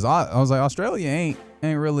like, Australia ain't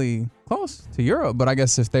really close to Europe, but I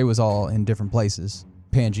guess if they was all in different places,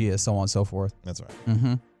 Pangea, so on and so forth. That's right.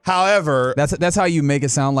 Mm-hmm. However, that's how you make it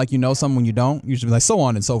sound like you know someone when you don't. You should be like, so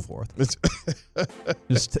on and so forth.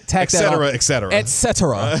 Just tack that on. Et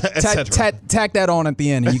cetera. Tack that on at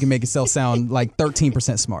the end, and you can make yourself sound like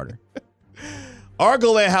 13% smarter.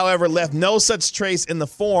 Argoland, however, left no such trace in the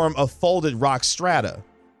form of folded rock strata.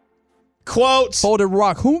 Quote, folded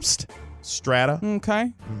rock hoomst? Strata.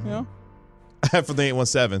 Okay. Mm-hmm. Yeah. For the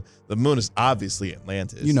 817, the moon is obviously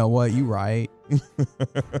Atlantis. You know what? You right.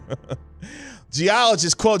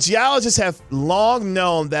 Geologists have long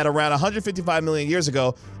known that around 155 million years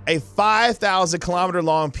ago, a 5,000 kilometer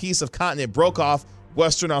long piece of continent broke off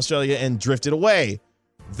Western Australia and drifted away.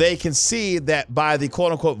 They can see that by the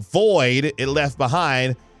quote unquote void it left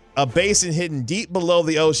behind, a basin hidden deep below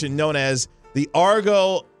the ocean known as the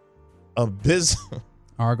Argo Abyss.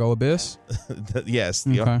 Argo Abyss? Yes.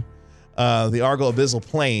 Okay. The Argo Abyssal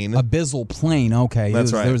Plain. Abyssal Plain, okay.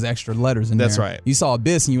 That's right. There was extra letters in there. That's right. You saw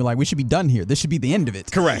Abyss and you were like, we should be done here. This should be the end of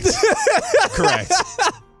it. Correct. Correct.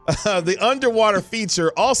 The underwater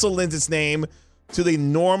feature also lends its name to the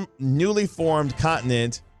newly formed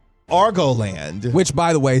continent Argoland. Which,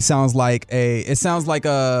 by the way, sounds like a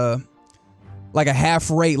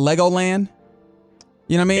half-rate Legoland.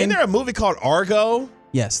 You know what I mean? Isn't there a movie called Argo?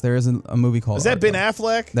 Yes, there is a movie called Is that Argo. Ben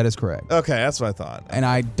Affleck? That is correct. Okay, that's what I thought. And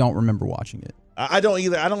I don't remember watching it. I don't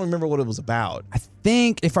either. I don't remember what it was about. I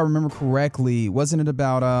think, if I remember correctly, wasn't it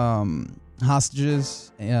about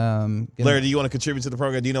hostages? Larry, do you want to contribute to the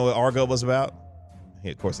program? Do you know what Argo was about?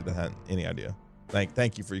 He, of course, he didn't have any idea.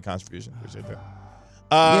 Thank you for your contribution. Appreciate that.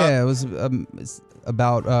 Yeah, it was it's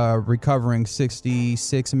about recovering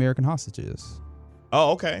 66 American hostages.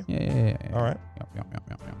 Oh, okay. Yeah. All right. Yeah.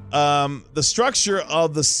 The structure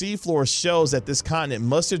of the seafloor shows that this continent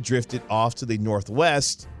must have drifted off to the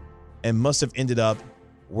northwest and must have ended up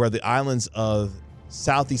where the islands of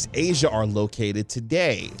Southeast Asia are located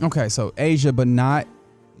today. Okay, so Asia, but not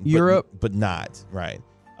Europe? But not, right.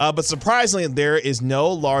 But surprisingly, there is no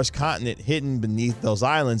large continent hidden beneath those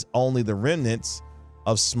islands, only the remnants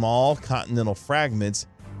of small continental fragments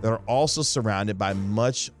that are also surrounded by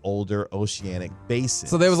much older oceanic basins.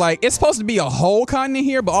 So they was like, it's supposed to be a whole continent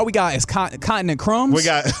here, but all we got is continent crumbs? We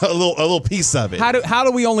got a little piece of it. How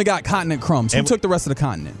do we only got continent crumbs? Who took the rest of the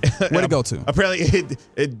continent? Where'd it go to? Apparently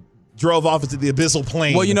it drove off into the abyssal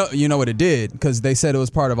plain. Well, you know what it did, because they said it was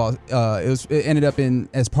part of it ended up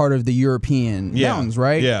as part of the European mountains,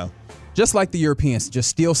 right? Yeah. just like the Europeans, just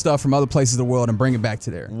steal stuff from other places of the world and bring it back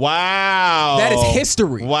to there. Wow. That is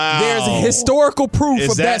history. Wow. There's historical proof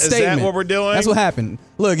of that statement. Is that what we're doing? That's what happened.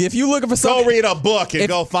 Look, if you're looking for something, go read a book and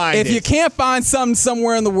go find it. If you can't find something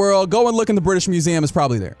somewhere in the world, go and look in the British Museum. It's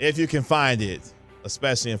probably there. If you can find it,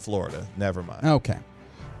 especially in Florida. Never mind. Okay.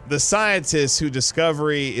 The scientists whose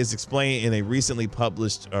discovery is explained in a recently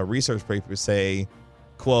published research paper say,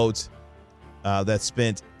 quote, that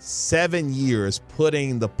spent 7 years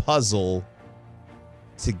putting the puzzle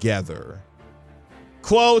together.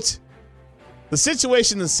 Quote, the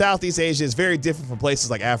situation in Southeast Asia is very different from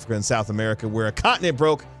places like Africa and South America, where a continent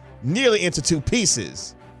broke nearly into two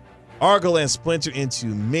pieces. Argoland splintered into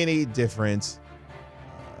many different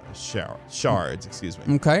shards, excuse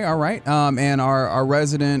me. Okay, all right. And our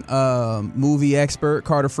resident movie expert,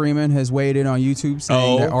 Carter Freeman, has weighed in on YouTube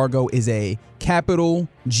saying that Argo is a capital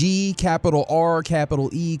G, capital R, capital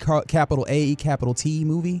E, capital A, capital T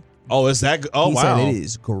movie. Oh, is that? Oh, he wow. Said it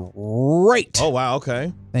is great. Oh, wow.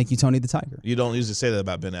 Okay. Thank you, Tony the Tiger. You don't usually say that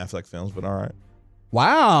about Ben Affleck films, but all right.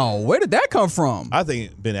 Wow. Where did that come from? I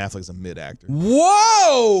think Ben Affleck's a mid-actor.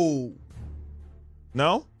 Whoa.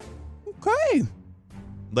 No? Okay.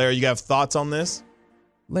 Larry, you have thoughts on this?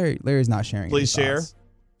 Larry's not sharing. Please share.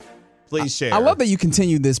 Please share. I love that you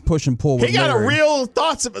continue this push and pull with He got Larry. a real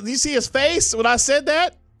thoughts. You see his face when I said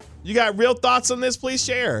that? You got real thoughts on this? Please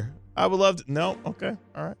share. I would love to. No? Okay.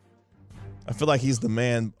 All right. I feel like he's the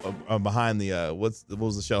man behind the, what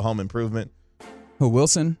was the show, Home Improvement? Who,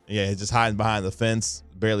 Wilson? Yeah, he's just hiding behind the fence,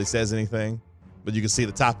 barely says anything, but you can see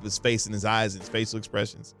the top of his face and his eyes and his facial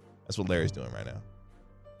expressions. That's what Larry's doing right now,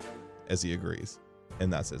 as he agrees and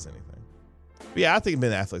not says anything. But yeah, I think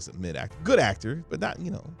Ben Affleck's a mid-actor. Good actor, but not,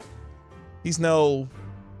 he's no,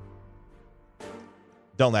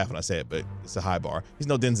 don't laugh when I say it, but it's a high bar. He's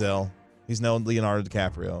no Denzel. He's no Leonardo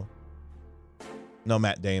DiCaprio. No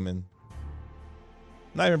Matt Damon.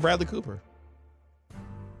 Not even Bradley Cooper.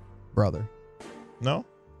 Brother. No?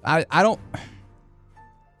 I don't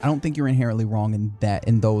think you're inherently wrong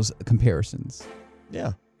in those comparisons.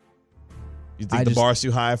 Yeah. You think the bar's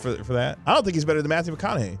too high for that? I don't think he's better than Matthew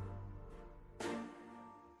McConaughey.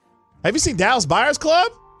 Have you seen Dallas Buyers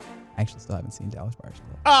Club? I actually still haven't seen Dallas Buyers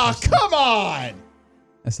Club. Oh, come on.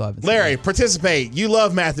 I still haven't Larry, seen it. participate. You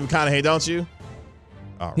love Matthew McConaughey, don't you?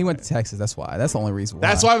 He went to Texas. That's why. That's the only reason why.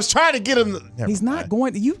 That's why I was trying to get him. He's not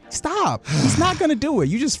going to. You stop. He's not going to do it.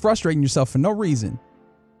 You're just frustrating yourself for no reason.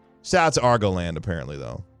 Shout out to Argoland, apparently,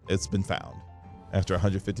 though. It's been found after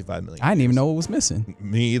 155 million. I didn't even know what was missing.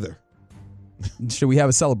 Me either. Should we have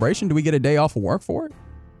a celebration? Do we get a day off of work for it?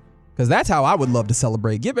 Because that's how I would love to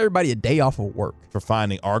celebrate. Give everybody a day off of work. For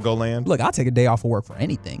finding Argoland? Look, I'll take a day off of work for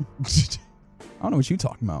anything. I don't know what you're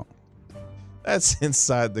talking about. That's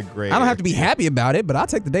inside the grave. I don't have to be happy about it, but I'll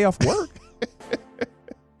take the day off work.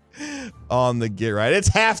 On the get right. It's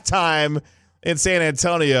halftime in San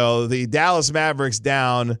Antonio. The Dallas Mavericks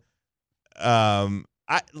down.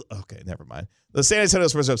 Okay, never mind. The San Antonio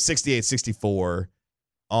Spurs are up 68-64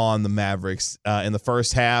 on the Mavericks in the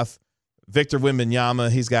first half. Victor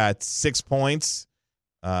Wembanyama, he's got 6 points.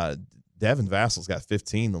 Devin Vassal's got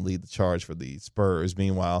 15 to lead the charge for the Spurs.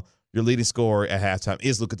 Meanwhile, your leading scorer at halftime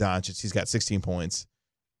is Luka Doncic. He's got 16 points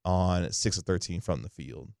on 6 of 13 from the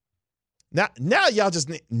field. Now y'all just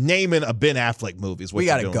naming a Ben Affleck movie is what we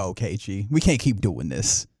you're gotta doing. go, KG. We can't keep doing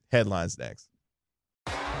this. Headlines next.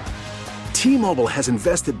 T-Mobile has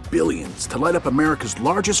invested billions to light up America's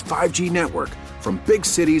largest 5G network, from big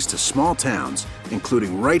cities to small towns,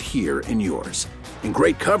 including right here in yours. And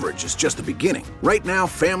great coverage is just the beginning. Right now,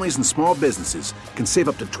 families and small businesses can save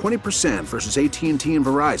up to 20% versus AT&T and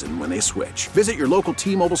Verizon when they switch. Visit your local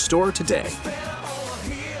T-Mobile store today.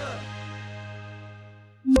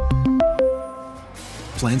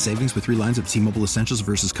 Plan savings with 3 lines of T-Mobile Essentials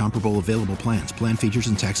versus comparable available plans. Plan features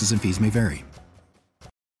and taxes and fees may vary.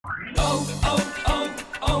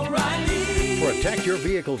 Protect your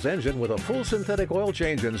vehicle's engine with a full synthetic oil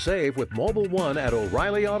change and save with Mobile One at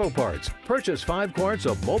O'Reilly Auto Parts. Purchase 5 quarts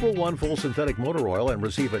of Mobile One full synthetic motor oil and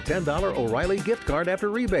receive a $10 O'Reilly gift card after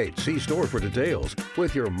rebate. See store for details.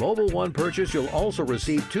 With your Mobile One purchase, you'll also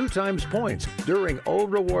receive 2 times points during O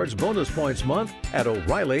Rewards Bonus Points Month at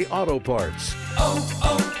O'Reilly Auto Parts.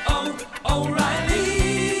 O'Reilly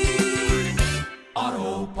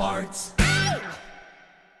Auto Parts.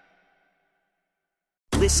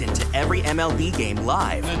 Listen to every MLB game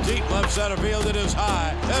live. In the deep left center field, it is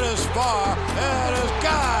high, it is far, it is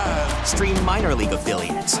gone. Stream minor league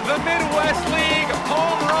affiliates. The Midwest League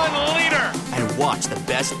home run leader. And watch the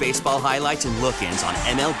best baseball highlights and look-ins on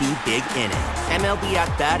MLB Big Inning. MLB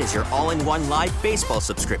At Bat is your all-in-one live baseball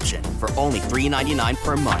subscription for only $3.99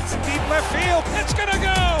 per month. Deep deep left field. It's going to go.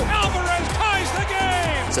 Alvarez ties the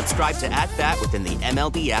game. Subscribe to @Bat within the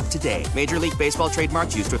MLB app today. Major League Baseball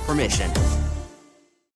trademarks used with permission.